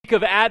week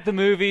of At the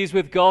Movies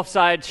with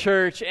Gulfside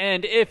Church,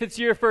 and if it's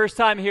your first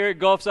time here at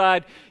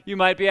Gulfside, you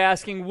might be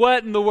asking,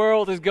 what in the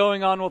world is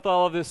going on with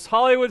all of this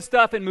Hollywood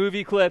stuff and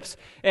movie clips?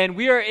 And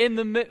we are in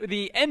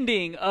the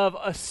ending of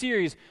a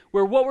series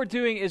where what we're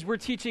doing is we're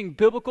teaching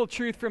biblical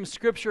truth from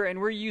Scripture, and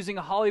we're using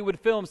Hollywood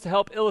films to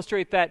help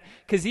illustrate that.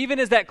 Because even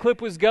as that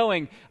clip was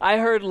going, I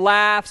heard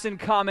laughs and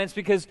comments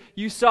because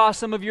you saw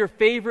some of your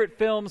favorite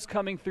films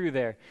coming through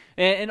there.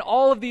 And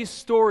all of these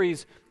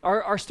stories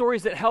are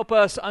stories that help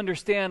us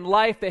understand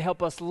life, they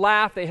help us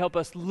laugh, they help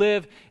us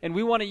live, and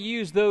we want to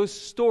use those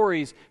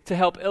stories to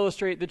help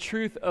illustrate the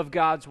truth of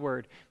God's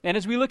Word. And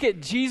as we look at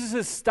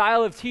Jesus'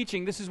 style of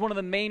teaching, this is one of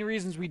the main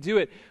reasons we do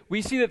it.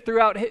 We see that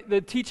throughout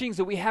the teachings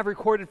that we have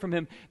recorded from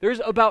him, there's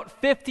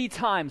about 50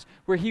 times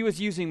where he was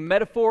using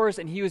metaphors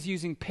and he was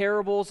using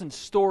parables and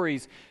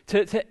stories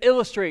to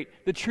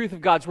illustrate the truth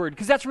of God's Word,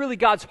 because that's really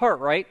God's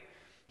heart, right?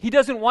 He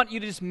doesn't want you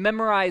to just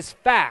memorize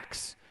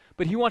facts,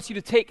 but he wants you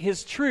to take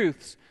his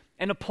truths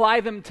and apply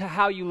them to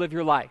how you live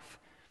your life.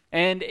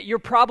 And you're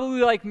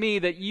probably like me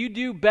that you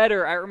do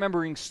better at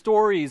remembering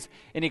stories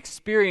and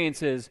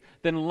experiences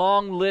than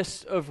long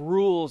lists of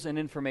rules and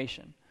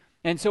information.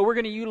 And so we're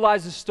going to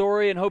utilize the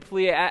story, and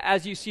hopefully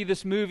as you see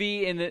this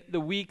movie in the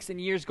weeks and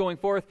years going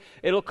forth,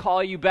 it'll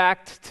call you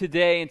back to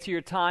today and to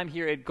your time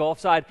here at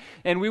Gulfside.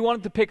 And we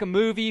wanted to pick a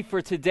movie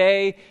for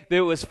today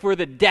that was for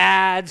the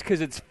dads because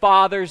it's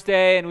Father's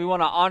Day, and we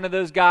want to honor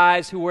those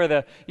guys who wear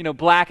the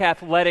black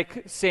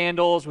athletic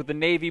sandals with the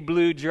navy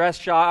blue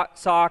dress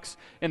socks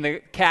and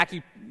the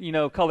khaki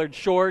colored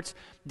shorts.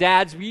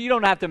 Dads, you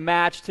don't have to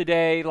match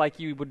today like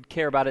you would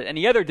care about it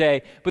any other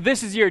day, but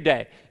this is your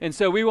day. And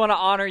so we want to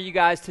honor you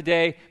guys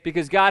today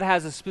because God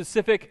has a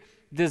specific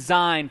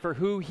design for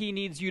who he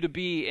needs you to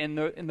be in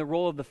the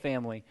role of the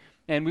family.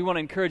 And we want to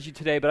encourage you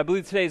today, but I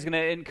believe today is going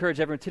to encourage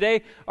everyone.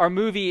 Today, our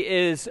movie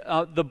is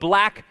The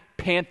Black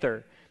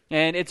Panther.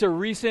 And it's a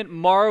recent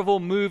Marvel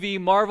movie.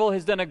 Marvel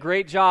has done a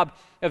great job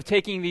of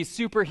taking these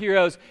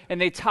superheroes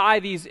and they tie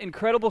these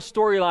incredible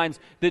storylines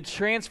that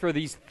transfer,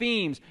 these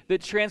themes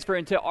that transfer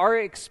into our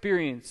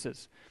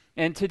experiences.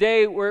 And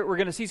today we're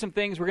going to see some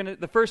things.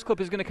 The first clip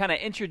is going to kind of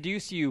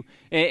introduce you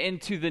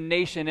into the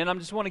nation. And I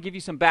just want to give you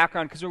some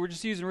background because we're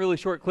just using really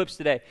short clips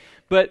today.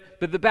 But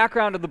the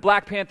background of the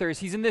Black Panther is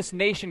he's in this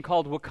nation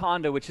called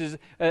Wakanda, which is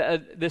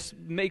this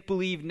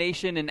make-believe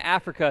nation in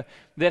Africa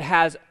that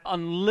has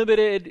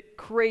unlimited,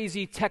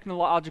 crazy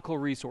technological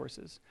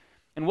resources.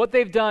 And what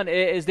they've done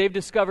is they've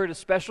discovered a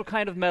special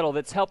kind of metal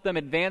that's helped them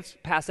advance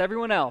past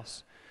everyone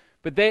else.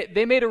 But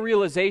they made a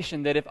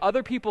realization that if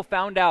other people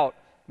found out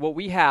what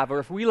we have, or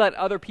if we let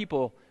other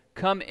people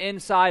come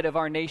inside of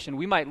our nation,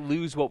 we might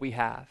lose what we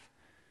have.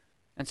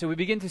 And so we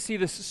begin to see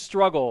this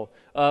struggle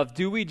of,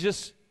 do we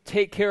just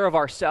take care of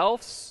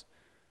ourselves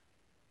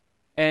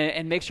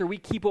and make sure we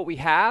keep what we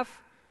have,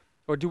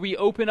 or do we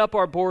open up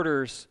our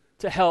borders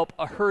to help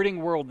a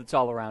hurting world that's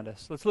all around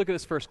us? Let's look at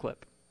this first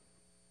clip.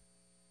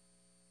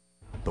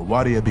 The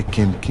warrior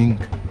became king,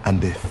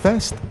 and the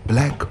first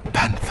Black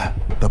Panther,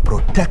 the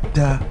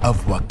protector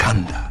of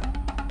Wakanda.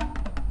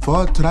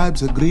 4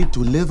 tribes agreed to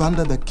live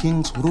under the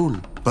king's rule,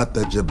 but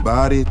the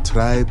Jabari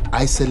tribe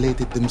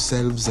isolated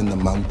themselves in the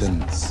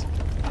mountains.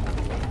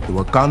 The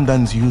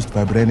Wakandans used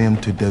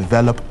vibranium to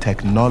develop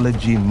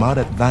technology more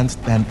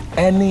advanced than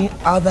any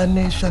other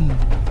nation.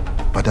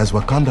 But as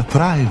Wakanda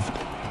thrived,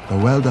 the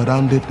world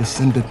around it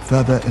descended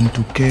further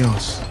into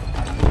chaos.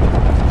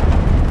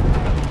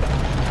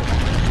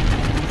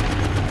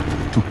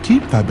 To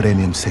keep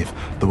vibranium safe,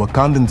 the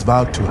Wakandans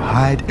vowed to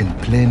hide in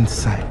plain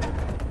sight,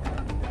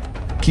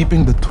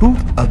 keeping the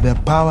truth of their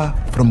power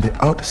from the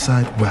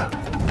outside world.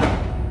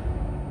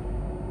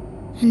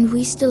 And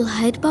we still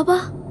hide,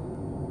 Baba?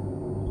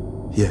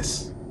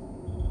 Yes.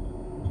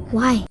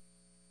 Why?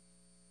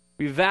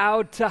 We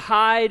vowed to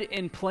hide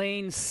in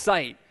plain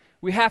sight.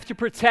 We have to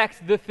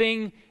protect the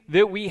thing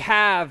that we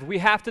have. We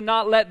have to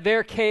not let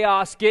their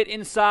chaos get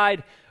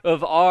inside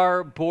of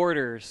our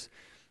borders.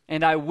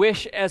 And I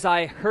wish as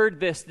I heard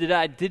this that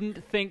I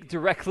didn't think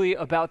directly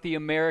about the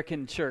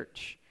American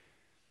church.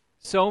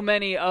 So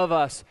many of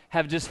us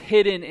have just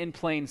hidden in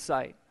plain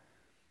sight.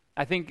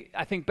 I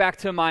think back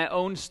to my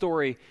own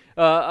story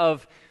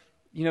of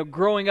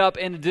growing up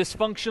in a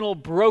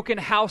dysfunctional, broken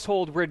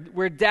household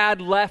where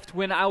dad left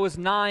when I was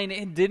 9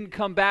 and didn't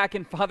come back,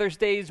 and Father's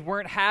Days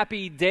weren't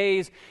happy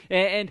days.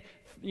 And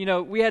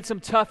we had some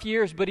tough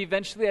years, but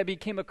eventually I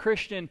became a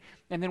Christian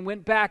and then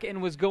went back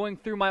and was going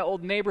through my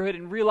old neighborhood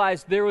and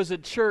realized there was a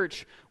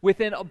church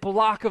within a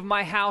block of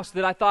my house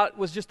that I thought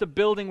was just a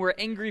building where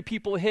angry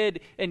people hid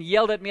and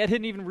yelled at me. I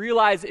didn't even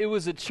realize it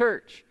was a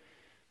church.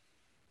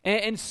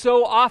 And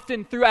so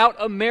often throughout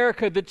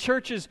America, the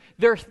churches,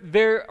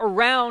 they're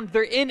around,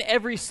 they're in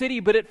every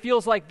city, but it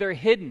feels like they're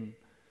hidden.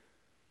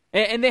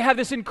 And they have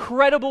this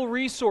incredible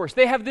resource.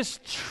 They have this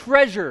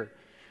treasure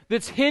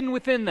that's hidden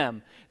within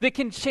them that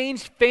can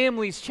change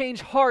families,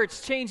 change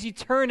hearts, change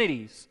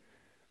eternities.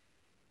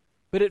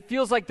 But it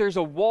feels like there's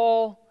a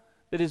wall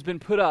that has been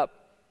put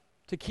up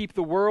to keep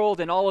the world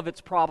and all of its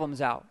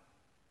problems out.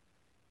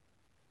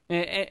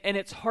 And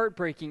it's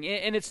heartbreaking.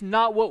 And it's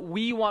not what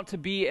we want to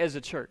be as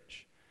a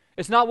church.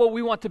 It's not what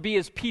we want to be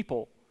as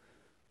people.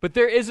 But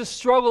there is a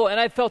struggle, and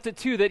I felt it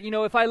too, that,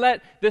 if I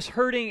let this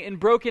hurting and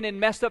broken and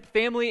messed up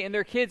family and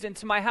their kids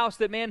into my house,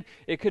 that, man,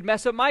 it could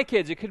mess up my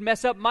kids. It could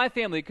mess up my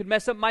family. It could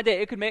mess up my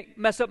day. It could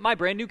mess up my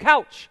brand new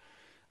couch.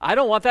 I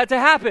don't want that to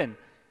happen.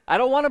 I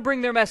don't want to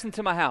bring their mess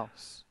into my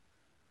house.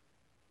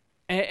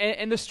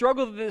 And the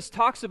struggle that this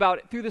talks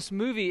about through this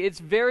movie, it's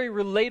very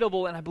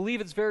relatable, and I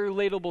believe it's very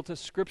relatable to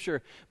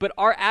Scripture. But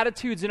our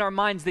attitudes in our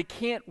minds, they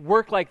can't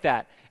work like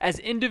that. As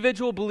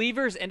individual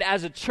believers and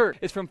as a church,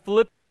 it's from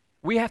Philippians.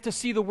 We have to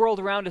see the world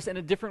around us in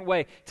a different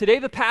way. Today,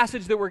 the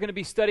passage that we're going to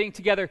be studying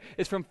together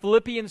is from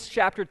Philippians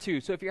chapter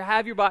 2. So if you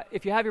have your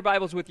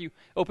Bibles with you,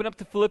 open up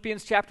to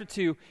Philippians chapter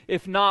 2.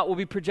 If not, we'll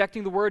be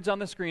projecting the words on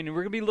the screen, and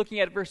we're going to be looking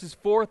at verses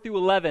 4 through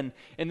 11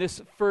 in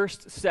this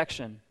first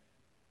section.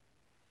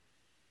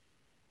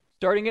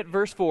 Starting at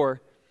verse 4,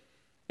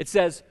 it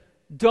says,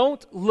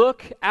 "Don't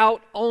look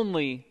out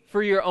only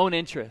for your own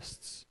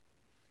interests,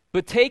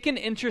 but take an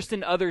interest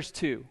in others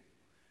too.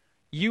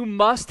 You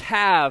must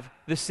have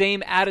the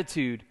same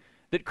attitude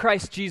that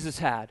Christ Jesus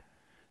had.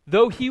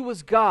 Though he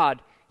was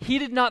God, he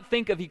did not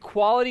think of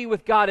equality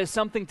with God as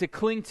something to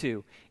cling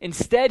to.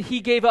 Instead, he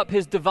gave up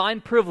his divine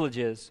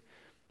privileges.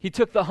 He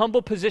took the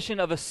humble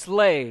position of a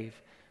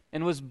slave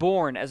and was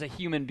born as a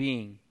human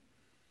being.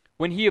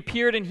 When he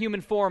appeared in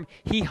human form,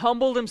 he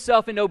humbled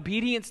himself in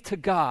obedience to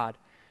God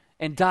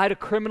and died a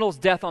criminal's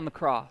death on the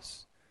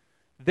cross.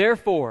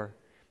 Therefore,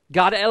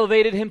 God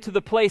elevated him to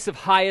the place of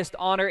highest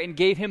honor and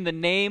gave him the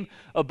name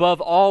above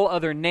all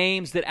other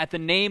names, that at the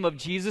name of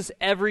Jesus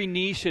every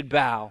knee should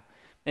bow,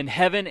 in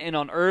heaven and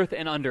on earth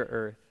and under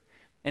earth,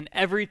 and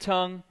every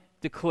tongue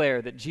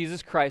declare that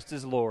Jesus Christ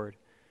is Lord,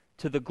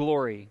 to the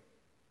glory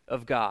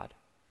of God."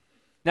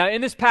 Now,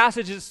 in this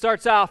passage, it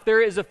starts off, there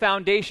is a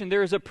foundation,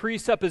 there is a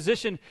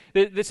presupposition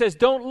that says,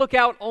 don't look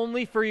out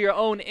only for your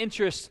own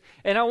interests.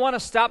 And I want to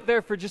stop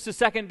there for just a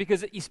second,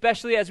 because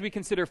especially as we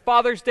consider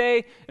Father's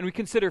Day and we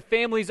consider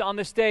families on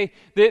this day,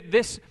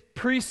 this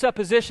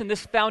presupposition,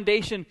 this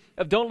foundation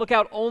of don't look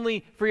out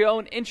only for your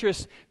own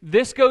interests,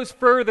 this goes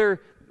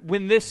further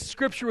when this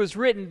scripture was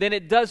written than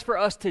it does for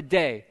us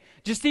today.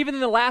 Just even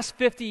in the last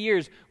 50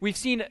 years, we've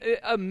seen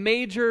a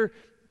major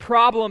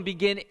problem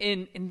begin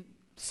in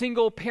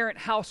single-parent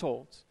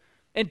households.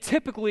 And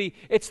typically,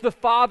 it's the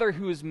father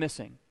who is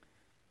missing.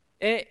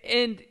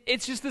 And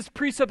it's just this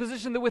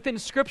presupposition that within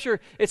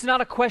Scripture, it's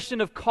not a question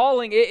of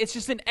calling. It's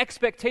just an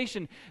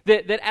expectation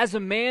that as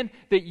a man,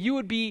 that you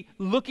would be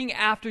looking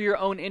after your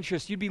own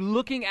interests. You'd be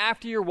looking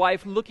after your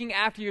wife, looking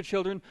after your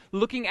children,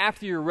 looking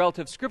after your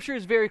relatives. Scripture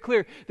is very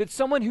clear that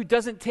someone who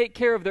doesn't take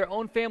care of their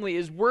own family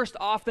is worse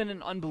off than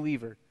an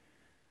unbeliever.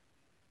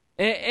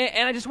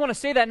 And I just want to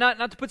say that,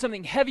 not to put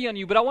something heavy on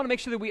you, but I want to make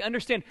sure that we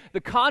understand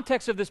the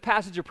context of this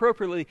passage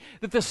appropriately,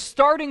 that the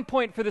starting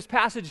point for this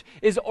passage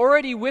is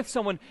already with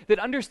someone that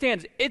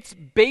understands it's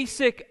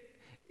basic,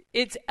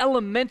 it's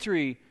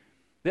elementary,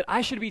 that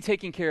I should be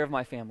taking care of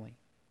my family,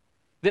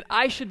 that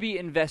I should be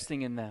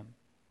investing in them.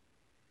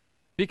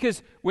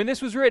 Because when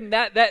this was written,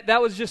 that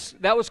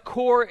was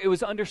core, it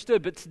was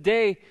understood, but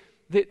today,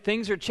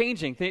 things are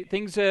changing.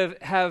 Things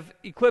have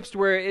eclipsed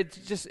where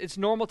it's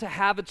normal to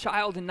have a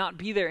child and not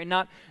be there and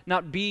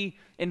not be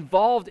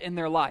involved in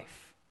their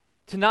life,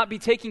 to not be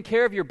taking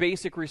care of your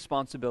basic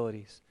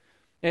responsibilities.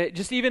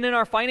 Just even in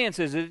our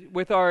finances,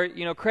 with our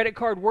credit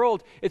card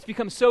world, it's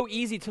become so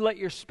easy to let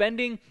your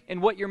spending and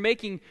what you're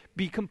making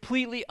be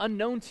completely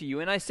unknown to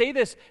you. And I say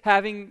this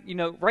having,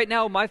 right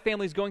now my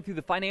family's going through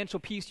the Financial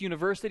Peace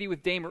University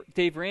with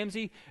Dave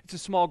Ramsey. It's a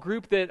small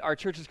group that our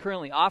church is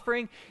currently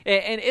offering,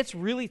 and it's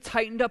really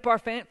tightened up our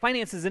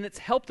finances, and it's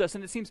helped us,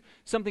 and it seems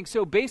something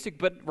so basic,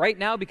 but right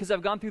now, because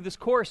I've gone through this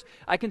course,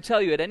 I can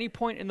tell you at any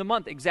point in the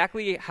month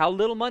exactly how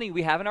little money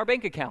we have in our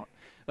bank account.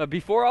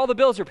 Before all the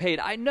bills are paid,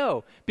 I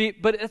know.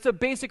 But it's a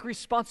basic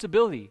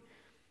responsibility.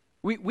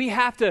 We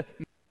have to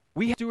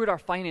steward our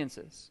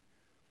finances.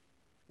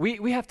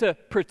 We have to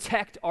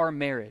protect our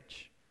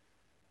marriage.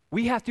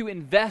 We have to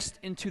invest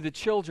into the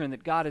children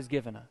that God has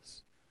given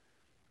us.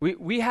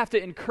 We have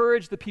to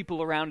encourage the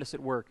people around us at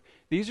work.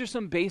 These are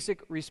some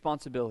basic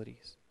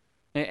responsibilities.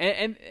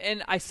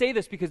 And I say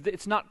this because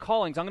it's not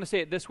callings. I'm going to say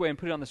it this way and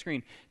put it on the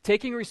screen.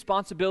 Taking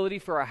responsibility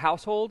for a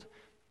household,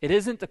 it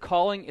isn't a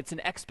calling, it's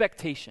an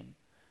expectation.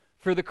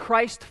 For the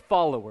Christ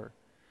follower,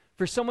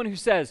 for someone who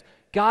says,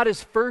 God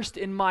is first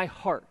in my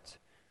heart.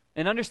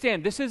 And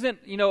understand, this isn't,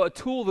 a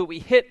tool that we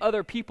hit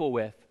other people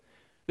with.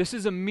 This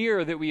is a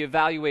mirror that we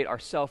evaluate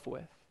ourselves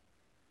with.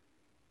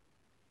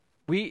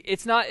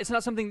 It's not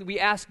something that we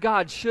ask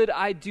God, should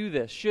I do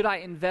this? Should I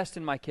invest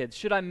in my kids?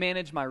 Should I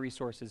manage my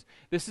resources?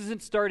 This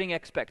isn't starting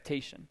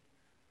expectation.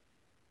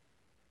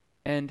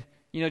 And,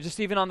 just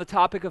even on the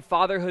topic of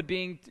fatherhood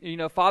being,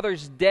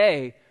 Father's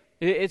Day,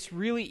 it's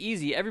really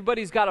easy.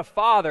 Everybody's got a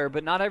father,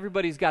 but not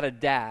everybody's got a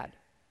dad.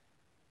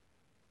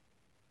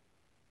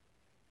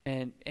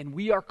 And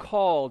we are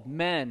called,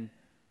 men,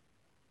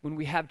 when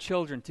we have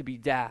children, to be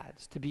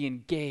dads, to be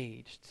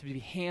engaged, to be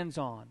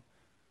hands-on,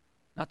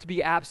 not to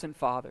be absent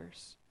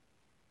fathers.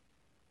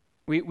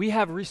 We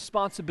have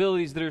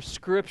responsibilities that are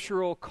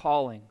scriptural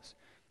callings.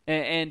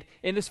 And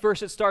in this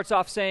verse, it starts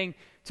off saying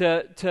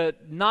to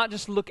not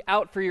just look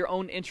out for your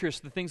own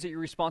interests, the things that you're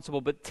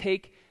responsible, but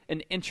take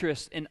an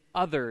interest in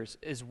others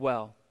as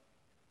well.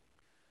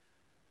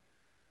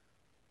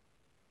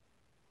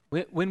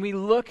 When we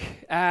look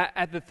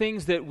at the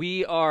things that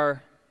we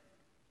are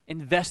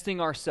investing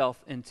ourselves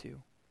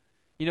into,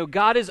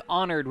 God is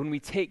honored when we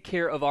take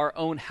care of our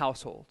own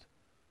household.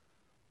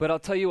 But I'll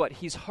tell you what,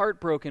 he's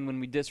heartbroken when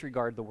we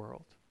disregard the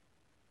world.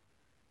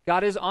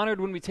 God is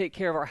honored when we take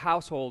care of our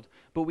household,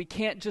 but we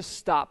can't just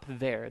stop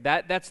there.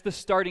 That's the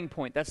starting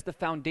point. That's the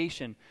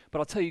foundation. But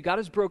I'll tell you, God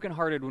is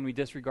brokenhearted when we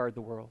disregard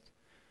the world.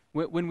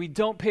 When we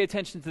don't pay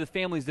attention to the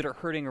families that are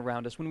hurting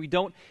around us, when we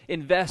don't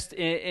invest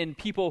in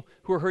people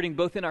who are hurting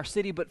both in our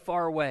city but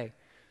far away.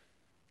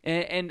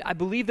 And I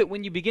believe that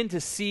when you begin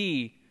to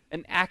see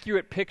an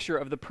accurate picture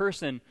of the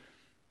person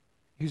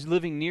who's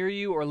living near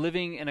you or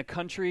living in a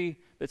country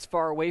that's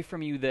far away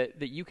from you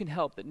that you can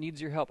help, that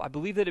needs your help, I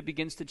believe that it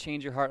begins to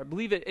change your heart. I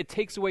believe it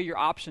takes away your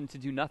option to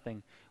do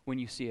nothing when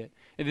you see it.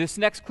 In this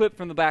next clip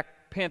from the Black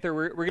Panther,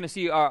 we're going to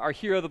see our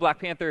hero, the Black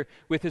Panther,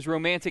 with his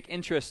romantic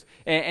interest,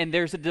 and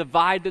there's a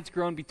divide that's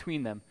grown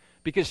between them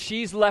because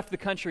she's left the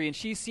country and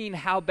she's seen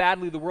how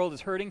badly the world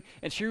is hurting,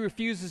 and she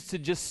refuses to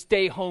just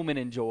stay home and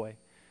enjoy.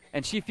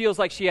 And she feels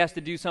like she has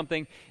to do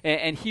something,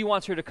 and he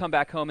wants her to come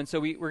back home, and so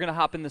we're going to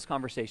hop in this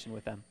conversation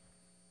with them.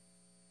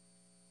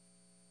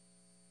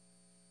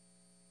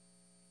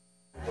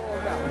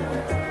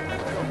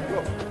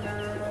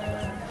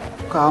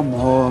 Come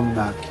home,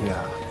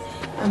 Nakia.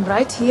 I'm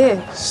right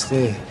here.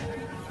 Stay.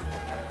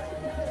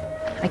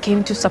 I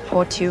came to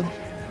support you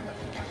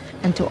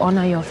and to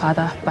honor your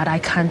father, but I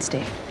can't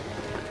stay.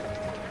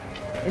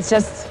 It's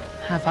just,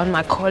 I found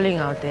my calling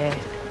out there.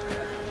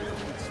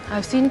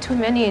 I've seen too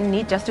many in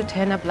need just to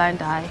turn a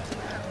blind eye.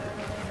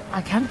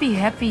 I can't be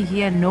happy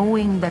here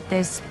knowing that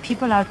there's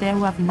people out there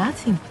who have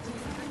nothing.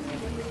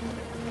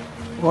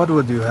 What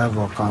would you have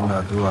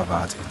Wakanda do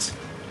about it?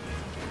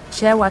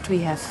 Share what we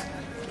have.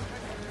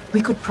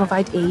 We could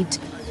provide aid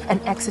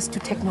and access to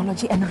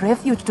technology and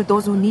refuge to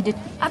those who need it.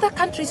 Other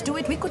countries do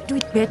it, we could do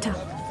it better.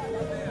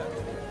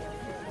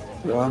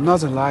 You are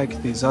not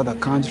like these other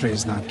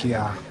countries,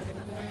 Nakia.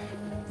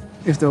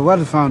 If the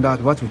world found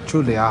out what we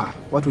truly are,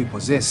 what we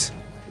possess,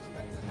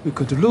 we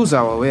could lose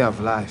our way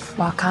of life.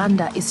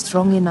 Wakanda is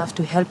strong enough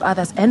to help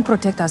others and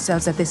protect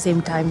ourselves at the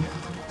same time.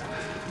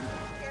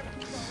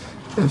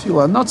 If you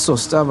are not so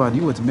stubborn,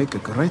 you would make a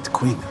great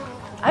queen.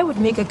 I would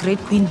make a great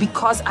queen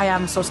because I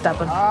am so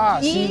stubborn.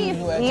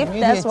 If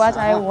that's what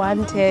I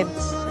wanted.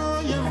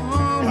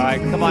 All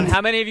right, come on. How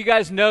many of you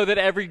guys know that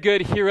every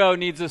good hero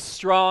needs a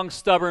strong,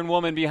 stubborn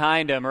woman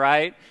behind him,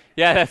 right?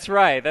 Yeah, that's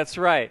right. That's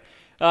right.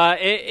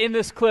 In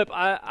this clip,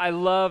 I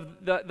love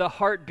the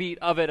heartbeat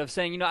of it, of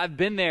saying, I've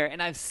been there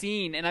and I've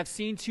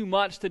seen too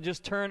much to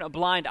just turn a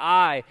blind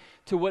eye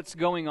to what's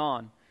going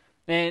on.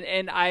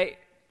 And I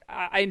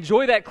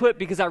enjoy that clip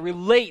because I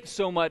relate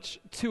so much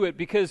to it,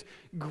 because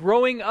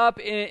growing up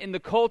in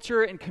the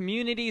culture and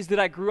communities that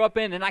I grew up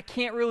in, and I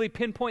can't really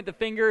pinpoint the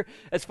finger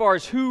as far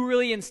as who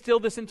really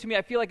instilled this into me.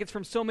 I feel like it's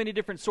from so many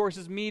different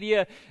sources: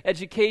 media,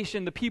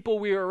 education, the people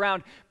we were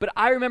around. But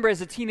I remember as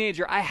a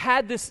teenager, I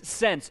had this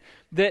sense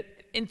that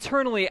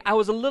internally I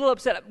was a little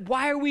upset.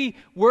 Why are we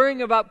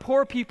worrying about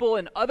poor people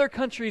in other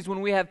countries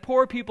when we have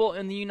poor people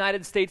in the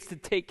United States to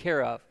take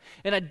care of?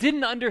 And I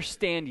didn't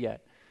understand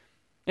yet.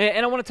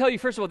 And I want to tell you,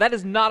 first of all, that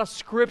is not a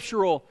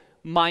scriptural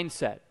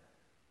mindset.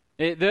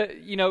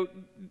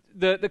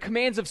 The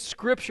commands of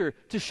Scripture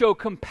to show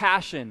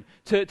compassion,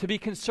 to be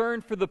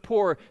concerned for the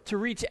poor, to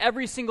reach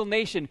every single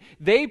nation,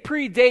 they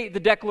predate the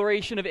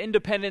Declaration of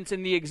Independence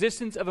and the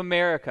existence of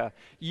America.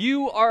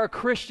 You are a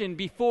Christian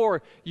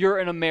before you're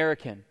an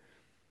American.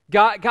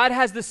 God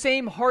has the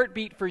same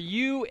heartbeat for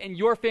you and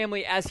your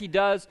family as he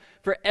does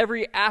for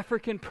every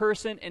African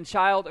person and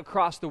child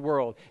across the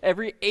world,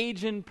 every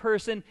Asian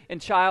person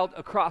and child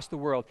across the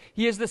world.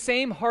 He has the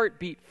same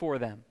heartbeat for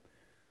them.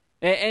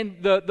 And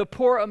the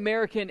poor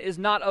American is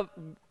not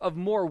of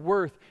more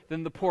worth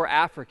than the poor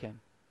African.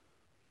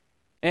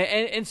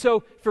 And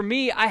so for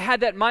me, I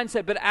had that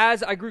mindset, but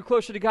as I grew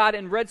closer to God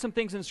and read some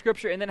things in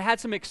Scripture and then had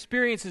some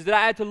experiences that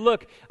I had to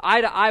look eye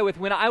to eye with,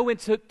 when I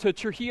went to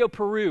Trujillo,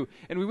 Peru,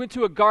 and we went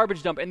to a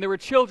garbage dump, and there were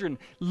children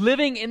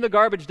living in the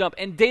garbage dump,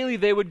 and daily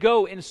they would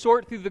go and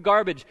sort through the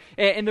garbage,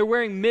 and they're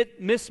wearing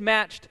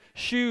mismatched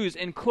shoes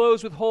and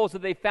clothes with holes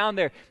that they found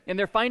there, and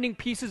they're finding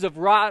pieces of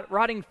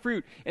rotting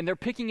fruit, and they're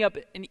picking up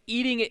and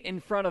eating it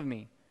in front of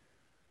me.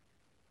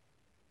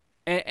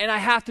 And I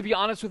have to be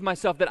honest with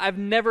myself that I've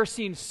never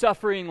seen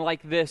suffering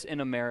like this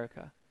in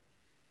America.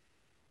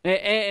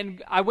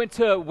 And I went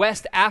to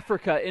West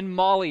Africa in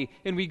Mali,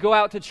 and we go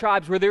out to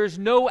tribes where there is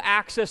no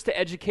access to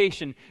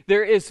education.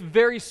 There is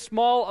very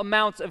small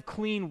amounts of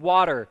clean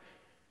water.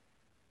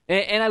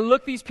 And I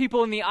look these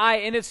people in the eye,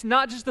 and it's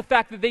not just the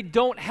fact that they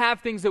don't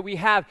have things that we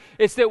have.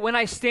 It's that when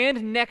I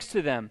stand next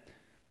to them,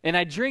 and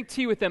I drink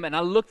tea with them, and I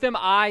look them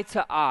eye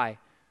to eye,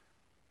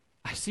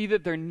 I see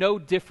that they're no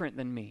different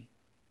than me.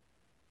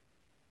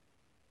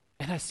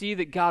 And I see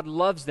that God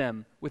loves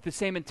them with the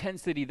same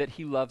intensity that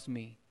he loves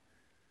me.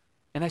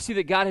 And I see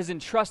that God has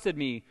entrusted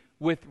me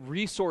with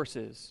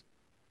resources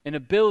and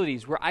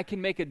abilities where I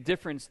can make a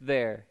difference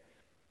there,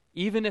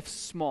 even if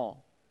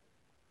small.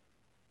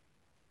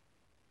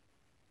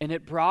 And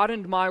it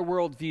broadened my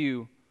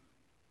worldview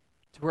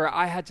to where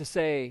I had to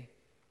say,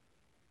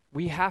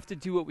 we have to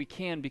do what we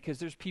can because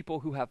there's people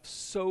who have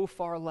so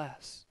far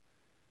less.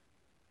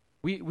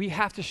 We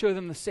have to show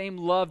them the same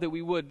love that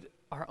we would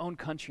our own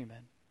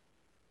countrymen.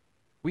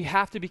 We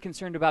have to be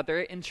concerned about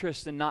their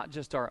interests and not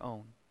just our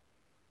own.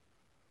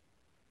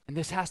 And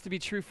this has to be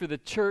true for the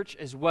church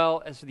as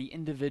well as for the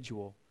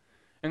individual.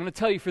 I'm going to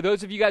tell you, for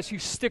those of you guys who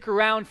stick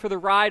around for the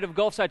ride of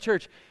Gulfside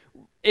Church,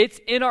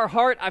 it's in our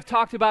heart. I've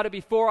talked about it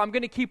before. I'm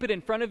going to keep it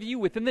in front of you.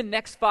 Within the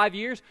next 5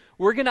 years,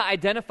 we're going to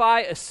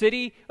identify a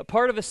city, a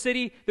part of a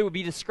city that would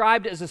be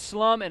described as a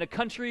slum in a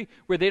country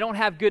where they don't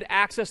have good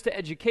access to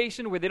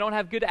education, where they don't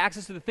have good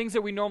access to the things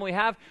that we normally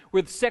have,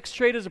 where the sex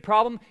trade is a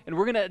problem, and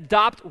we're going to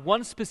adopt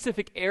one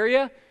specific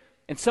area.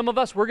 And some of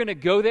us, we're going to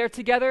go there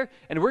together,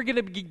 and we're going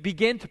to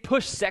begin to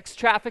push sex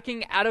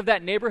trafficking out of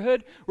that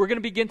neighborhood. We're going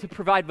to begin to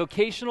provide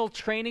vocational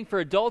training for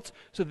adults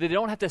so that they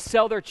don't have to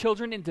sell their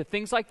children into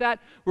things like that.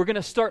 We're going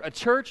to start a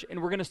church,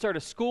 and we're going to start a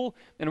school,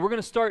 and we're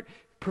going to start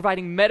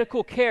providing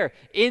medical care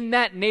in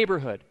that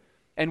neighborhood.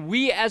 And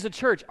we as a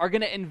church are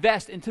going to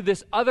invest into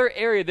this other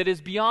area that is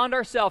beyond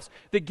ourselves,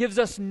 that gives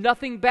us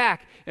nothing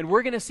back, and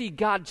we're going to see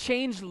God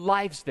change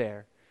lives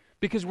there.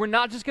 Because we're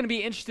not just going to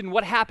be interested in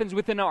what happens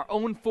within our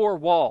own four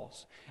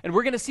walls. And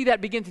we're going to see that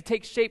begin to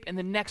take shape in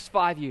the next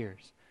 5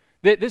 years.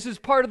 This is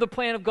part of the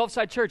plan of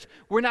Gulfside Church.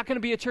 We're not going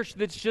to be a church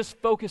that's just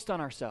focused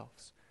on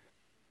ourselves.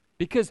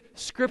 Because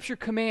Scripture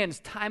commands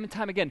time and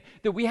time again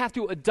that we have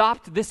to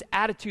adopt this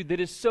attitude that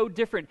is so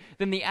different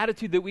than the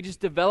attitude that we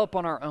just develop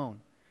on our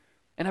own.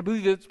 And I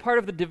believe that it's part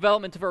of the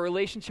development of our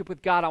relationship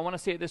with God. I want to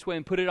say it this way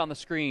and put it on the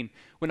screen.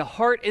 When a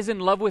heart is in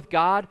love with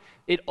God,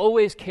 it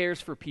always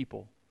cares for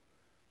people.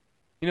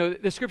 You know,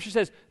 the Scripture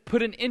says,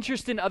 put an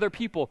interest in other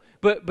people.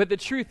 But the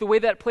truth, the way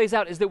that plays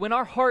out, is that when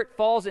our heart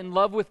falls in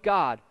love with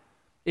God,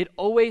 it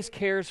always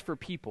cares for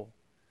people.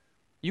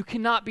 You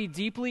cannot be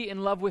deeply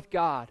in love with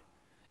God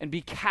and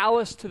be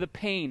callous to the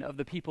pain of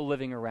the people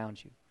living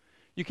around you.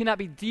 You cannot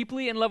be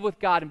deeply in love with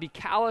God and be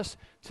callous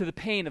to the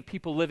pain of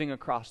people living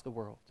across the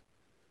world.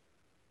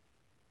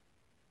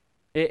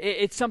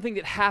 It's something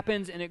that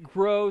happens and it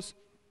grows,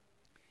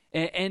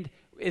 and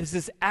it's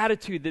this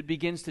attitude that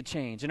begins to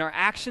change. And our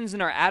actions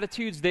and our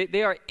attitudes,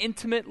 they are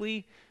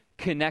intimately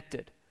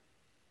connected.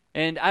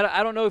 And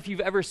I don't know if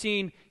you've ever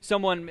seen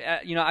someone,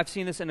 I've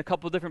seen this in a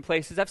couple of different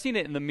places. I've seen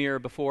it in the mirror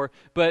before.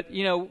 But,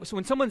 so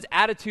when someone's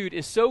attitude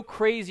is so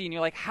crazy and you're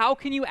like, how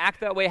can you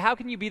act that way? How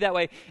can you be that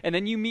way? And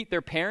then you meet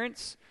their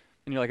parents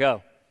and you're like,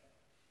 oh,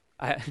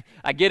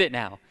 I get it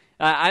now.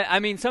 I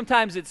mean,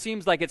 sometimes it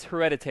seems like it's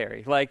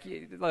hereditary.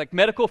 Like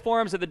medical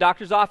forms at the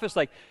doctor's office,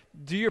 like,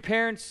 do your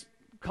parents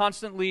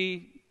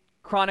constantly,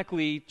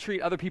 chronically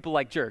treat other people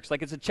like jerks?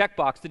 Like it's a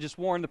checkbox to just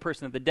warn the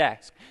person at the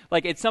desk.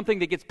 Like it's something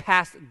that gets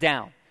passed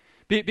down.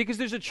 Because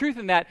there's a truth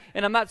in that,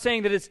 and I'm not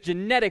saying that it's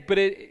genetic, but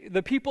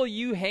the people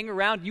you hang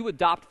around, you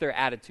adopt their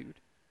attitude.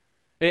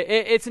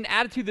 It's an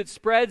attitude that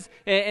spreads,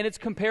 and it's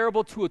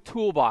comparable to a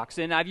toolbox.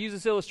 And I've used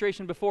this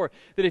illustration before,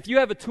 that if you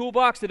have a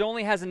toolbox that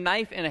only has a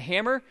knife and a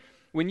hammer,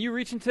 when you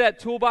reach into that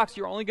toolbox,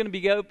 you're only going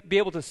to be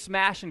able to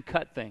smash and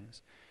cut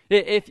things.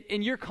 If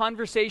in your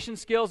conversation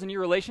skills and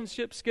your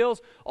relationship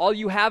skills, all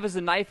you have is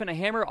a knife and a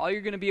hammer, all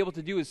you're going to be able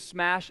to do is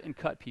smash and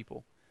cut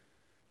people.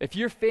 If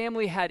your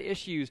family had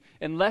issues,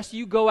 unless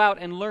you go out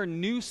and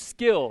learn new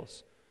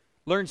skills,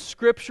 learn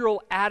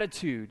scriptural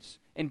attitudes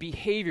and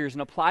behaviors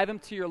and apply them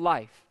to your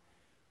life,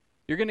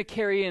 you're going to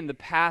carry in the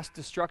past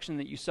destruction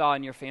that you saw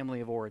in your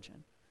family of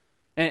origin.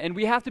 And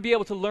we have to be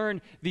able to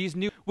learn these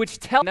new,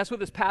 and that's what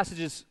this passage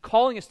is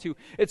calling us to.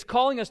 It's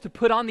calling us to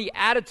put on the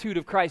attitude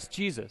of Christ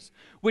Jesus,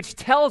 which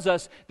tells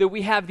us that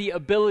we have the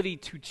ability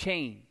to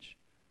change.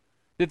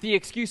 That the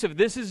excuse of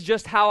this is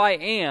just how I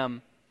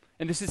am,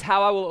 and this is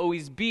how I will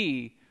always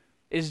be,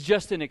 is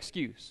just an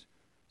excuse.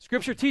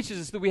 Scripture teaches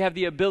us that we have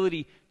the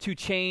ability to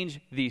change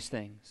these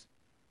things.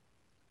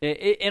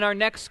 In our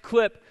next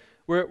clip,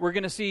 we're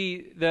going to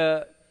see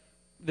the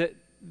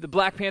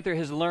Black Panther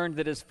has learned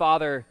that his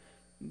father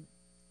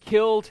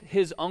killed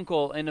his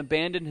uncle and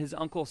abandoned his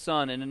uncle's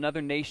son in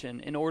another nation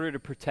in order to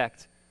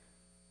protect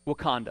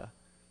Wakanda.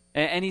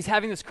 And he's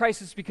having this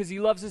crisis because he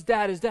loves his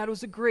dad. His dad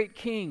was a great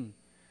king.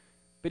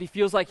 But he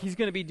feels like he's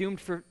going to be doomed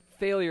for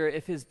failure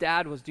if his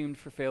dad was doomed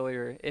for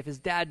failure, if his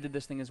dad did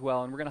this thing as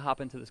well. And we're going to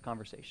hop into this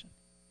conversation.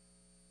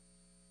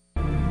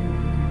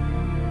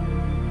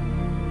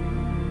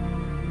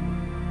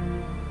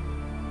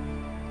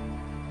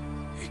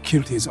 He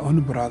killed his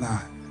own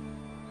brother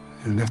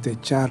and left a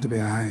child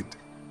behind.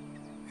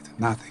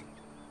 Nothing.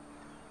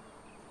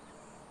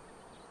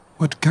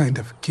 What kind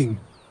of king?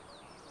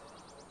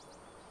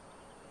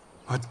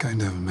 What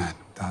kind of man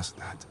does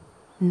that?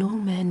 No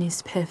man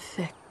is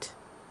perfect.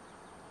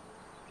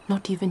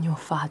 Not even your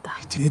father.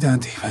 He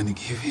didn't even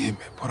give him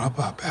a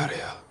proper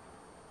burial.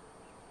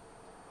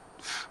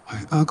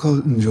 My uncle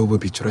Njobu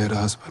betrayed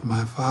us, but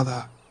my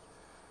father,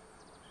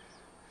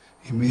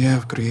 he may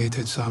have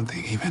created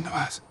something even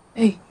worse.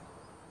 Hey.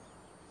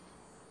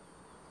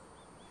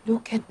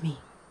 Look at me.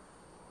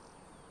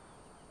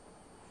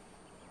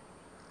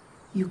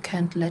 You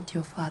can't let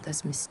your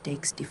father's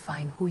mistakes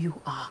define who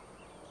you are.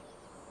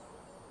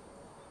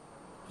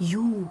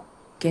 You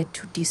get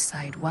to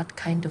decide what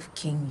kind of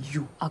king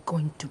you are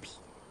going to be.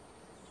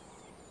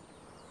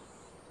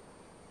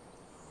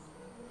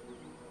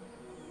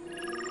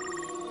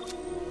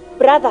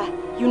 Brother,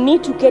 you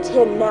need to get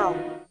here now.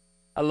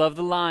 I love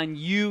the line,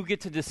 you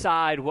get to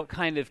decide what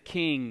kind of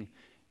king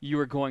you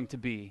are going to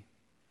be.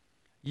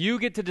 You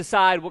get to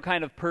decide what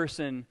kind of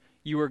person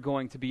you are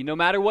going to be. No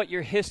matter what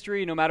your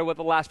history, no matter what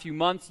the last few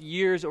months,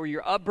 years, or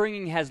your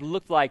upbringing has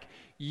looked like,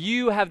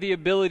 you have the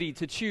ability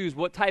to choose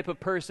what type of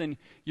person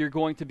you're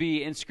going to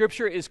be. And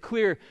Scripture is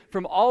clear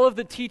from all of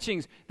the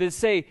teachings that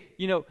say,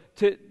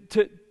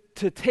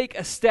 to take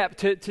a step,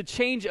 to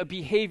change a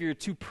behavior,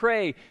 to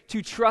pray,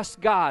 to trust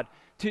God,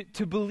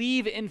 to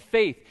believe in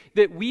faith,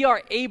 that we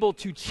are able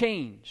to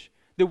change.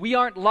 That we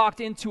aren't locked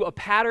into a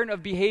pattern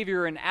of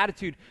behavior and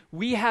attitude.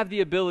 We have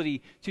the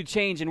ability to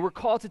change, and we're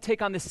called to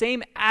take on the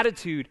same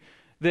attitude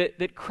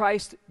that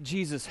Christ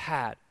Jesus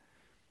had.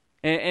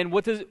 And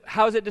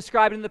how is it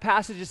described in the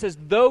passage? It says,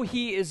 though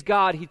he is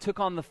God, he took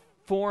on the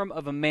form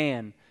of a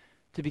man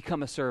to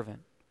become a servant.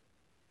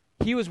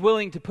 He was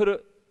willing to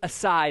put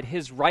aside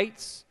his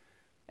rights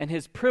and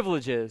his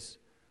privileges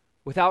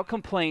without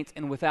complaint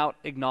and without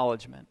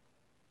acknowledgement.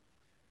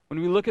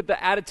 When we look at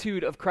the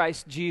attitude of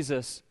Christ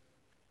Jesus,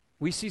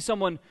 we see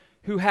someone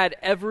who had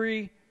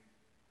every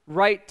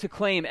right to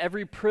claim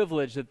every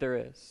privilege that there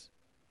is.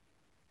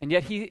 And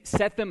yet he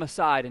set them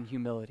aside in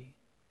humility.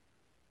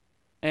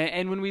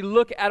 And when we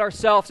look at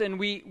ourselves and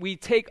we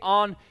take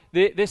on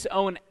this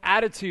own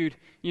attitude,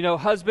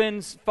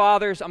 husbands,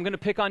 fathers, I'm going to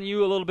pick on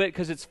you a little bit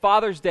because it's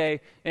Father's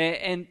Day.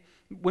 And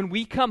when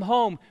we come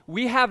home,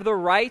 we have the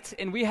right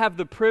and we have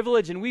the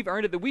privilege, and we've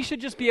earned it, that we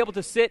should just be able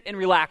to sit and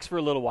relax for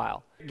a little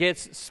while.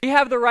 We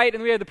have the right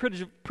and we have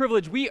the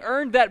privilege. We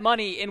earned that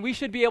money, and we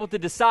should be able to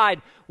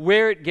decide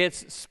where it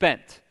gets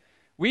spent.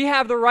 We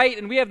have the right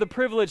and we have the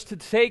privilege to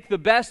take the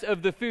best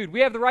of the food. We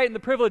have the right and the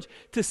privilege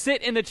to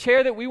sit in the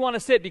chair that we want to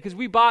sit because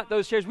we bought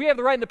those chairs. We have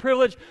the right and the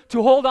privilege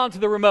to hold on to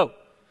the remote.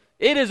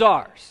 It is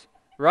ours,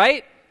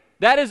 right?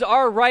 That is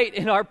our right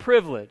and our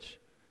privilege.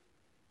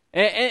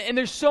 And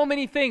there's so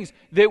many things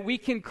that we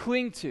can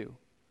cling to.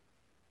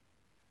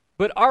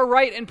 But our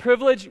right and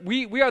privilege,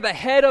 we are the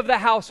head of the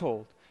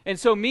household. And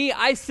so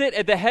I sit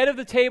at the head of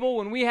the table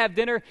when we have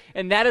dinner,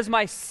 and that is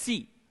my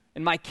seat.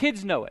 And my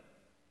kids know it.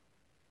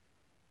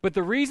 But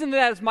the reason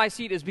that is my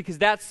seat is because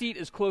that seat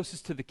is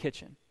closest to the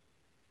kitchen.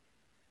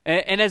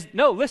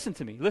 Listen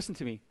to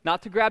me.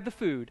 Not to grab the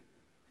food,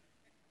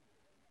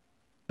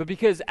 but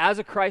because as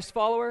a Christ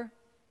follower,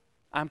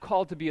 I'm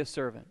called to be a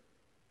servant.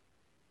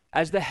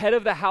 As the head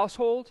of the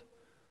household,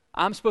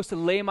 I'm supposed to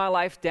lay my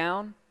life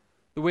down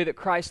the way that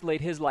Christ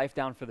laid his life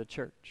down for the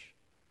church.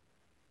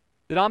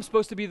 That I'm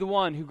supposed to be the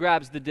one who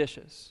grabs the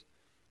dishes.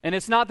 And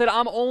it's not that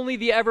I'm only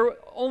the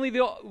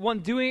one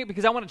doing it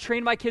because I want to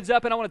train my kids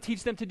up and I want to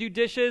teach them to do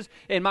dishes,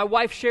 and my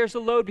wife shares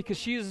the load because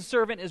she is a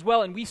servant as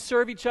well, and we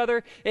serve each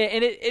other.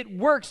 And it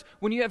works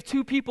when you have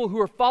two people who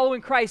are following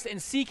Christ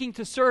and seeking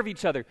to serve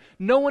each other.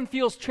 No one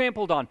feels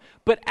trampled on.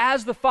 But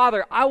as the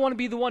father, I want to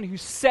be the one who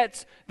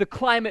sets the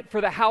climate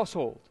for the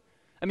household.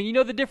 I mean, you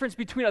know the difference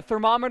between a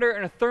thermometer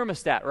and a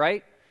thermostat,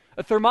 right?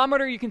 A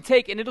thermometer you can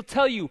take and it'll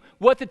tell you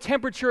what the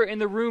temperature in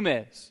the room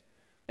is.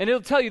 And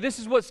it'll tell you this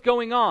is what's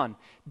going on.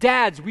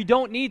 Dads, we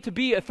don't need to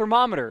be a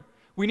thermometer.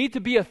 We need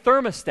to be a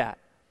thermostat.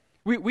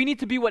 We need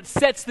to be what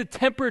sets the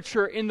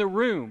temperature in the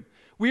room.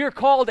 We are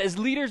called as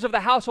leaders of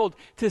the household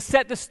to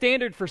set the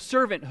standard for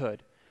servanthood,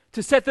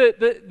 to set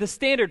the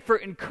standard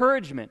for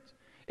encouragement.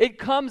 It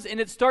comes and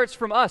it starts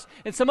from us.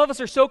 And some of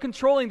us are so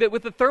controlling that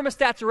with the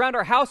thermostats around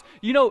our house,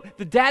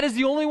 the dad is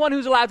the only one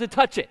who's allowed to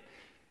touch it.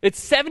 It's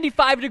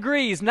 75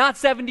 degrees, not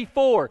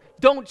 74.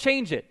 Don't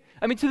change it.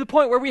 I mean, to the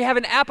point where we have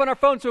an app on our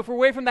phone, so if we're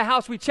away from the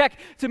house, we check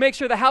to make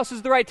sure the house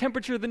is the right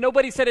temperature, that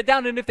nobody set it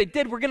down, and if they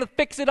did, we're going to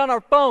fix it on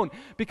our phone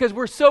because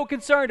we're so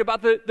concerned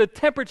about the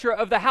temperature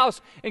of the house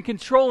and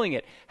controlling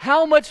it.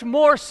 How much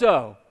more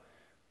so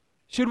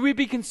should we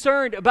be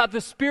concerned about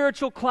the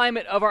spiritual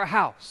climate of our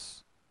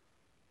house?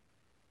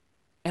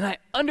 And I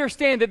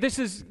understand that this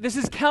is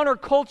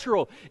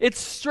countercultural. It's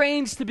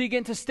strange to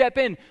begin to step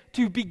in,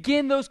 to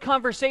begin those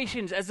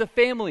conversations as a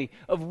family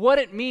of what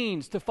it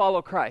means to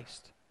follow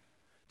Christ.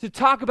 To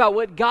talk about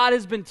what God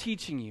has been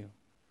teaching you.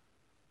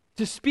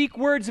 To speak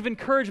words of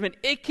encouragement.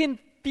 It can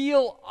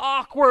feel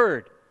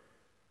awkward.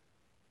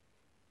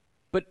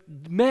 But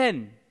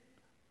men,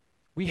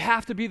 we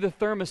have to be the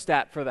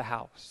thermostat for the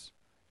house,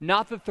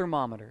 not the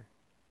thermometer.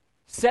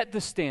 Set the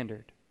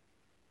standard.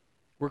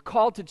 We're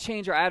called to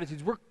change our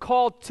attitudes. We're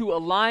called to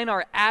align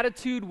our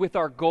attitude with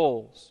our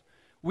goals.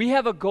 We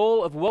have a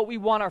goal of what we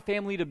want our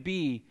family to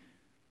be.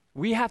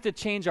 We have to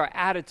change our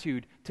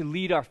attitude to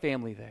lead our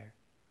family there.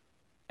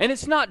 And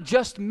it's not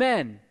just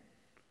men.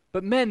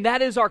 But men,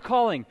 that is our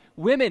calling.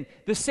 Women,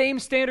 the same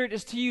standard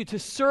is to you, to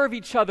serve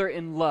each other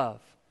in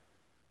love,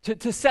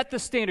 to set the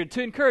standard,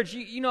 to encourage.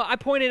 You know, I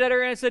pointed at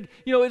her and I said,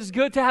 you know, it's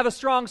good to have a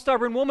strong,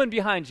 stubborn woman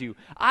behind you.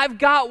 I've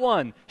got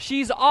one.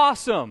 She's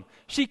awesome.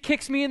 She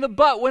kicks me in the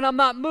butt when I'm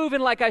not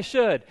moving like I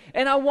should.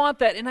 And I want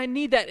that, and I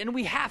need that. And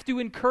we have to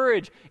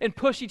encourage and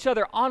push each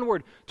other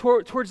onward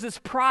towards this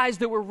prize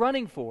that we're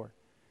running for.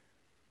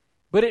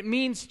 But it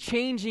means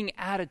changing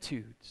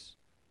attitudes.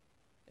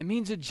 It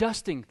means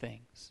adjusting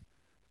things.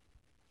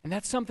 And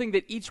that's something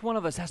that each one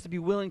of us has to be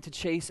willing to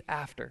chase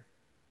after.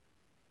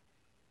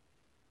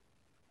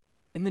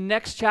 In the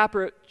next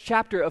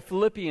chapter of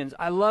Philippians,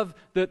 I love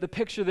the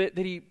picture that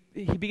he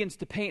begins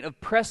to paint of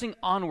pressing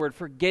onward,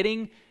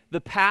 forgetting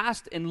the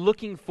past and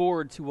looking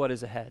forward to what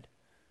is ahead.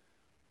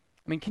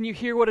 I mean, can you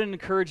hear what an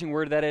encouraging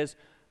word that is?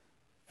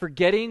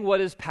 Forgetting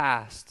what is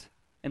past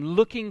and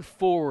looking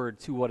forward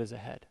to what is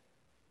ahead.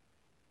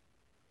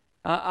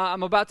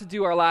 I'm about to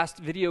do our last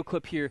video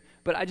clip here,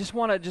 but I just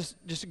want to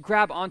just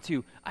grab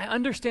onto, I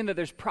understand that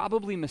there's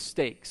probably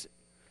mistakes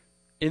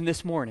in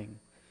this morning,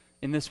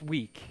 in this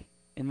week,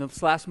 in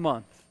this last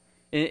month,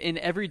 in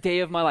every day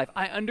of my life.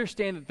 I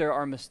understand that there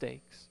are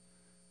mistakes.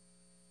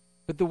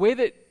 But the way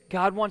that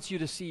God wants you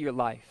to see your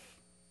life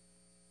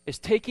is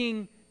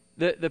taking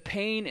the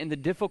pain and the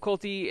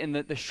difficulty and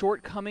the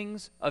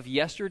shortcomings of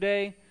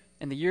yesterday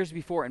and the years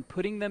before and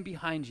putting them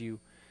behind you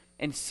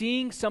and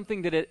seeing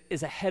something that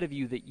is ahead of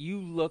you that you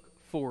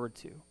look forward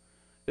to.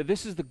 That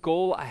this is the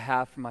goal I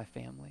have for my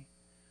family.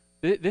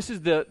 This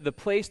is the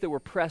place that we're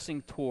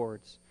pressing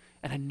towards.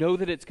 And I know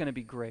that it's going to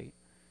be great.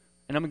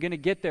 And I'm going to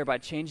get there by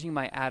changing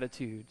my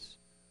attitudes,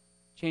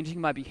 changing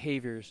my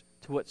behaviors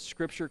to what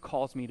Scripture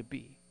calls me to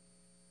be.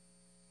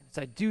 And as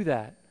I do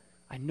that,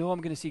 I know I'm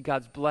going to see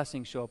God's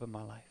blessing show up in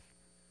my life.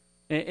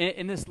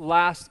 In this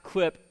last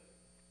clip,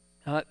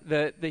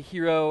 the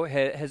hero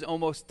has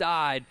almost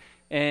died,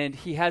 and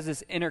he has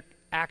this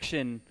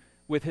interaction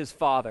with his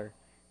father,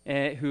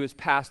 who has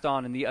passed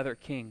on, and the other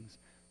kings.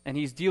 And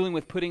he's dealing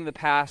with putting the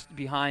past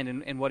behind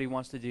and what he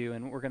wants to do.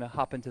 And we're going to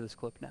hop into this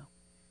clip now.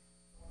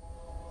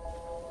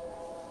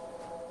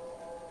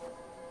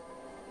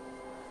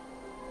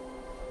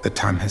 The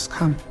time has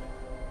come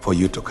for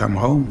you to come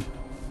home,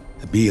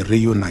 to be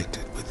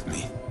reunited with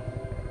me.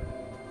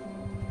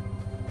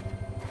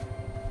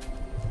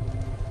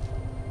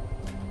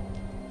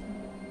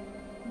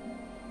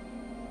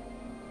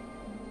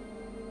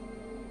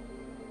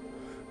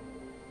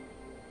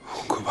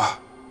 Kuba,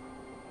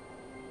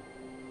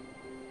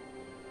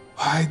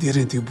 why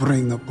didn't you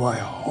bring the boy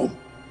home?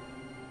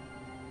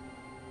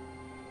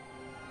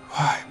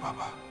 Why,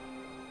 Baba?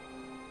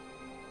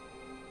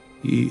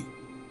 He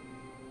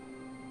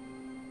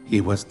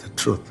was the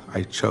truth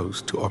I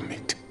chose to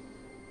omit.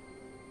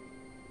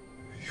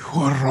 You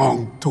were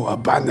wrong to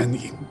abandon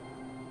him.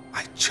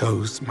 I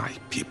chose my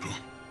people.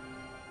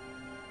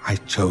 I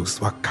chose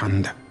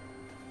Wakanda.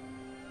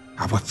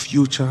 Our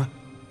future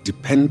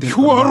depended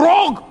You were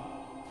wrong!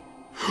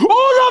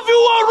 All of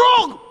you are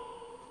wrong!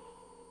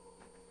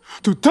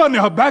 To turn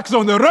your backs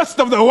on the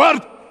rest of the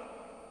world!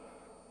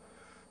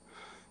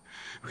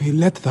 We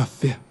let the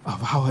fear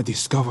of our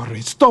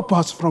discovery stop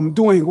us from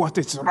doing what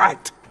is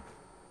right.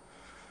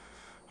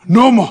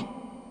 No more!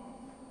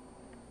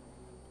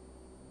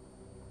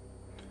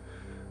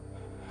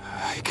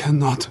 I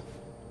cannot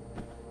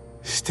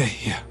stay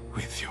here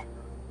with you.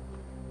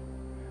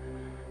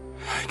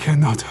 I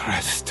cannot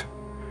rest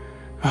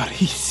where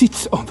he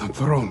sits on the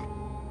throne.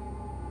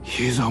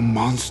 He is a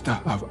monster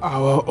of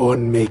our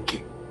own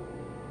making.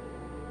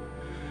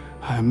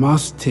 I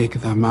must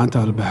take the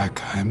mantle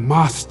back. I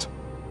must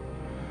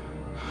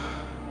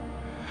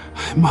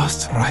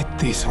right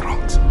these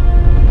wrongs.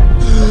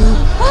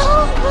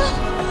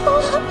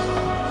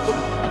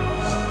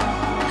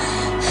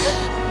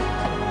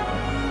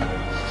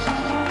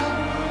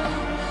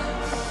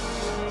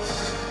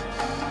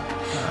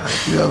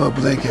 You have a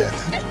blanket.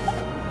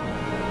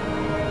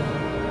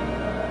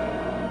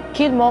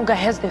 Killmonger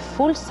has the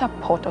full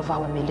support of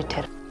our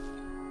military.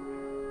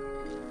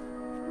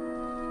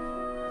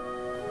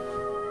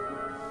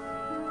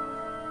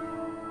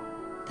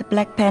 The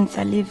Black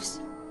Panther lives.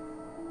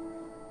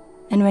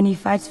 And when he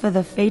fights for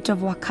the fate of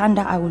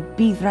Wakanda, I will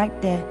be right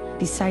there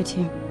beside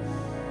him.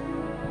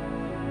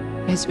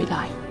 As will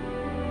I.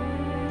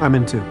 I'm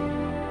in too.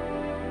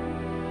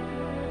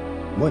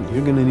 What?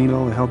 You're gonna need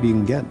all the help you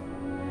can get.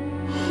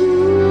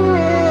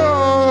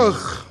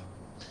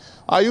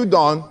 Are you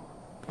done?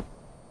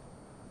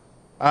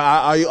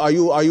 Are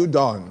you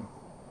done?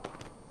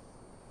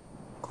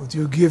 Could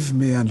you give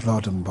me and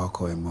Lord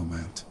Mbako a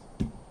moment?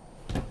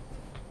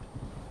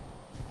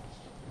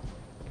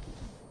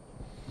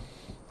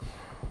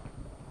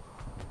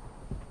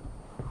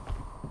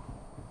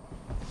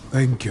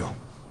 Thank you.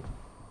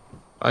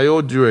 I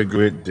owed you a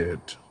great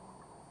debt.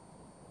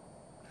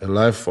 A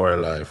life for a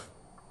life.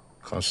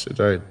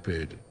 Consider it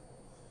paid.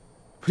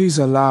 Please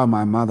allow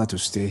my mother to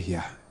stay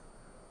here.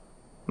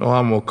 No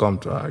harm will come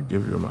to her. I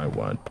give you my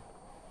word.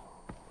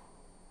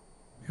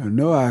 You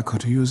know I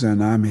could use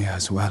an army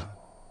as well.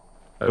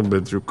 I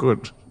bet you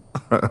could.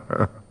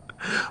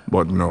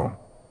 But no.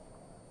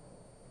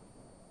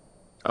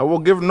 I will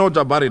give no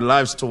Jabari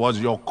lives towards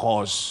your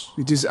cause.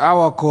 It is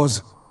our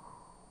cause.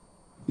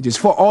 It is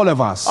for all of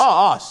us.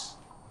 Oh, us.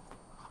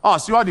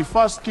 Us, you are the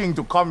first king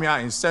to come here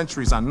in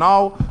centuries, and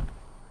now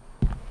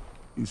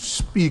you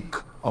speak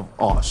of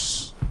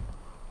us.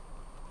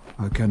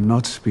 I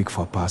cannot speak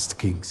for past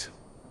kings.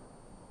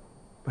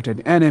 But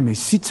an enemy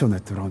sits on the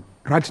throne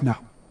right now.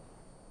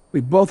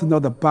 We both know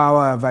the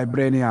power of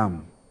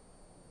vibranium.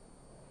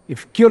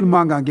 If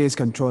Killmonger gains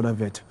control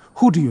of it,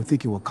 who do you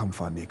think he will come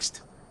for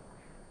next?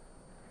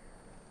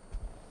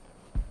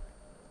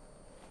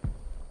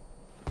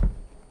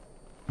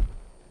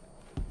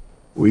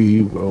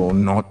 We will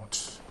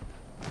not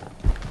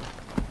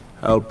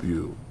help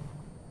you.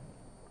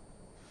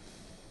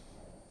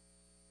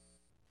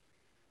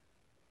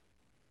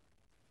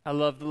 I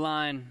love the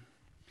line,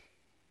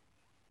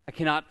 I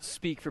cannot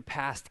speak for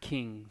past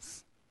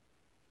kings.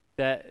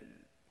 That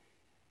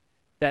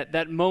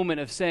moment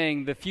of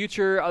saying the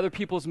future, other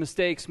people's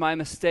mistakes, my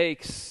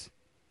mistakes,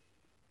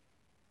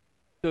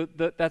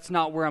 that's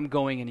not where I'm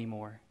going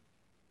anymore.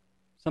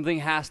 Something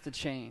has to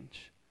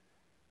change.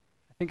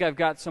 I think I've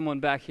got someone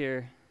back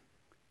here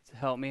to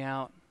help me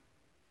out.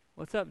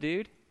 What's up,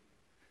 dude?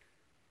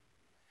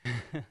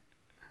 Can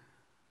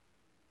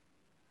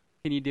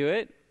you do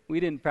it? We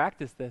didn't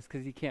practice this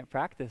because you can't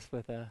practice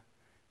with a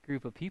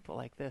group of people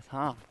like this,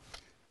 huh?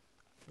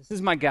 This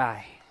is my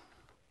guy.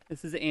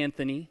 This is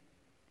Anthony.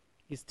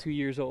 He's 2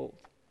 years old.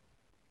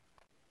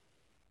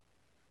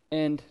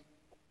 And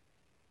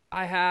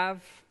I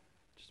have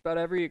just about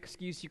every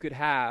excuse you could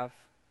have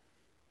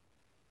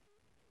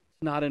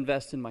to not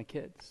invest in my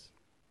kids.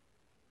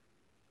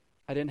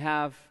 I didn't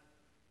have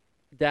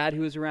a dad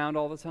who was around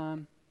all the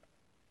time.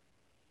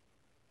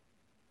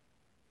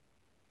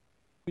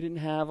 We didn't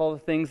have all the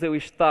things that we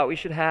thought we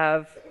should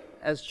have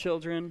as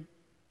children,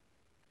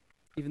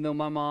 even though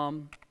my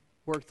mom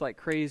worked like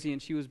crazy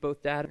and she was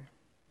both dad.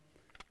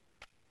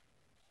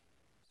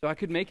 So I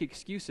could make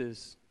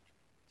excuses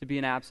to be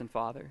an absent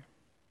father.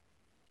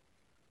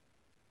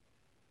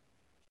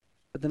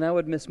 But then I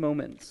would miss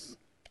moments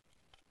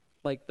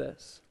like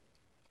this.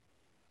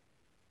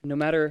 No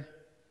matter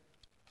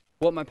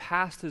what my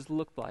past has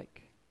looked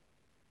like,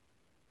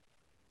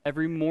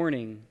 every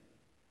morning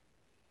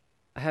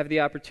I have the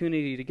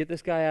opportunity to get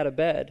this guy out of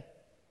bed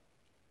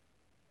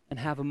and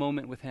have a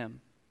moment with him.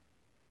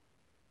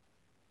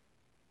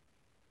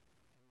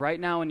 Right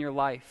now in your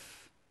life,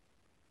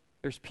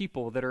 there's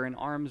people that are in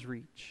arm's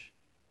reach.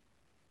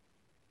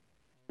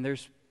 And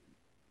there's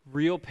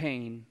real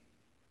pain,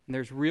 and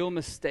there's real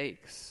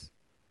mistakes.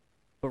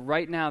 But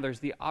right now,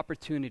 there's the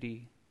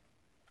opportunity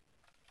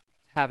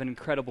to have an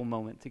incredible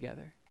moment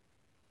together.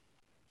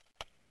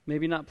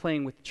 Maybe not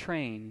playing with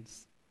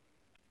trains,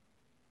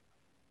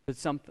 but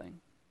something.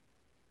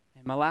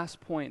 And my last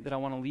point that I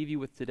want to leave you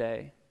with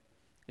today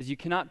is you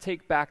cannot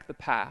take back the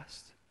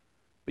past,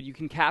 but you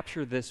can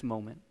capture this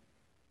moment.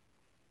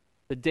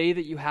 The day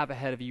that you have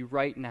ahead of you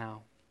right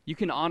now, you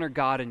can honor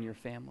God in your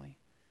family.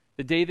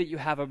 The day that you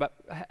have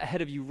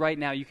ahead of you right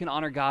now, you can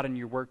honor God in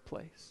your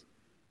workplace.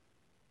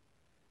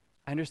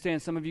 I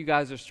understand some of you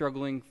guys are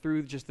struggling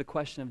through just the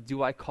question of,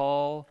 do I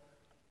call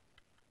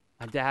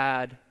my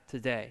dad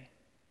today?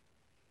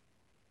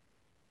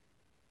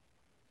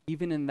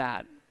 Even in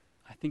that,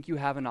 I think you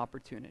have an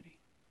opportunity.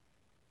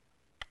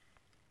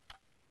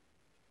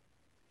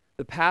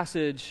 The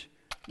passage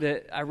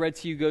that I read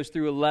to you goes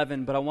through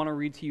 11, but I want to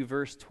read to you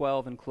verse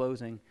 12 in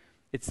closing.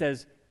 It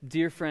says,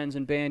 dear friends,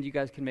 and band, you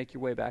guys can make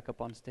your way back up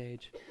on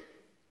stage.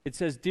 It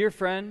says, dear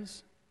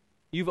friends,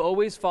 you've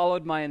always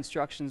followed my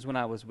instructions when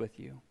I was with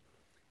you.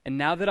 And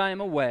now that I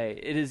am away,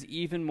 it is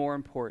even more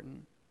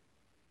important.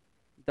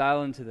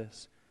 Dial into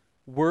this.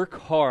 Work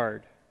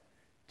hard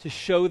to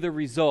show the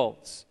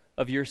results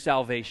of your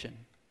salvation,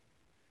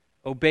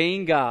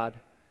 obeying God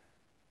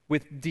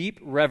with deep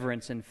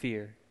reverence and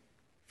fear.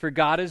 For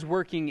God is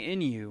working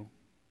in you,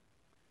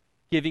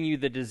 giving you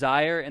the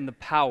desire and the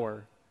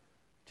power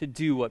to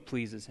do what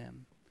pleases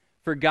Him.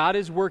 For God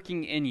is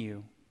working in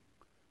you,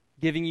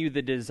 giving you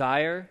the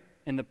desire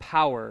and the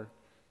power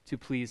to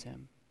please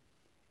Him.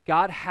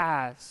 God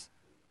has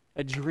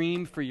a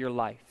dream for your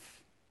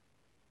life.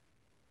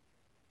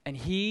 And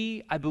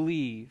He, I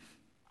believe,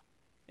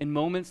 in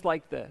moments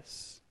like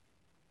this,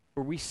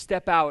 where we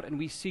step out and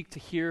we seek to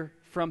hear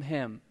from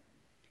Him,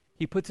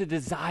 He puts a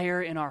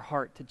desire in our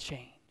heart to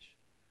change.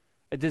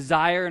 A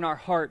desire in our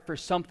heart for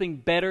something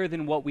better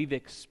than what we've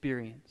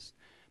experienced.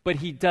 But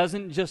He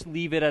doesn't just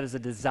leave it as a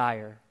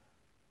desire.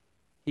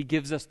 He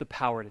gives us the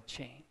power to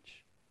change.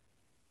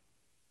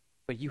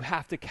 But you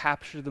have to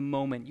capture the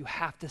moment. You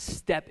have to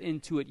step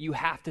into it. You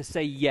have to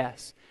say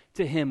yes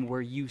to Him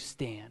where you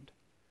stand.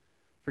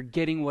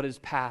 Forgetting what is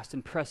past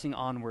and pressing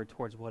onward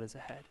towards what is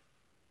ahead.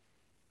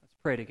 Let's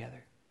pray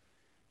together.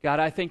 God,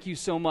 I thank You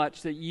so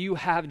much that You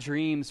have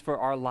dreams for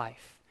our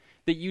life.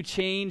 That You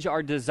change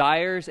our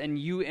desires and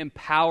You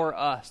empower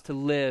us to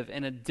live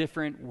in a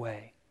different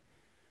way.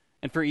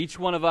 And for each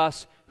one of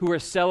us who are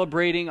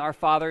celebrating our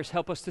fathers,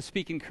 help us to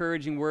speak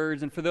encouraging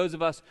words. And for those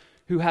of us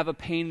who have a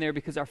pain there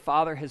because our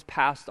father has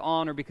passed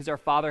on or because our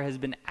father has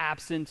been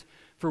absent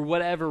for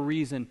whatever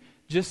reason,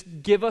 just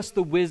give us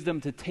the wisdom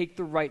to take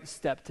the right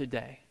step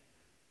today.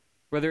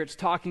 Whether it's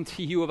talking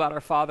to you about our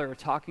father or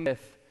talking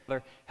with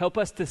Father, help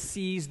us to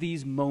seize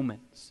these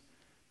moments.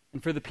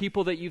 And for the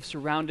people that you've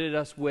surrounded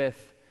us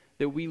with,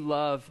 that we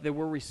love, that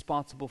we're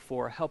responsible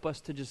for, help us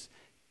to just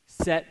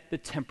set the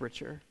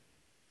temperature.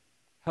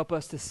 Help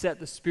us to set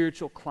the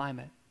spiritual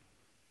climate.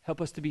 Help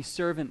us to be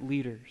servant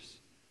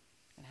leaders.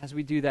 And as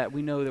we do that,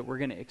 we know that we're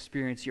going to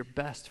experience your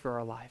best for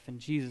our life. In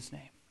Jesus'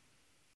 name.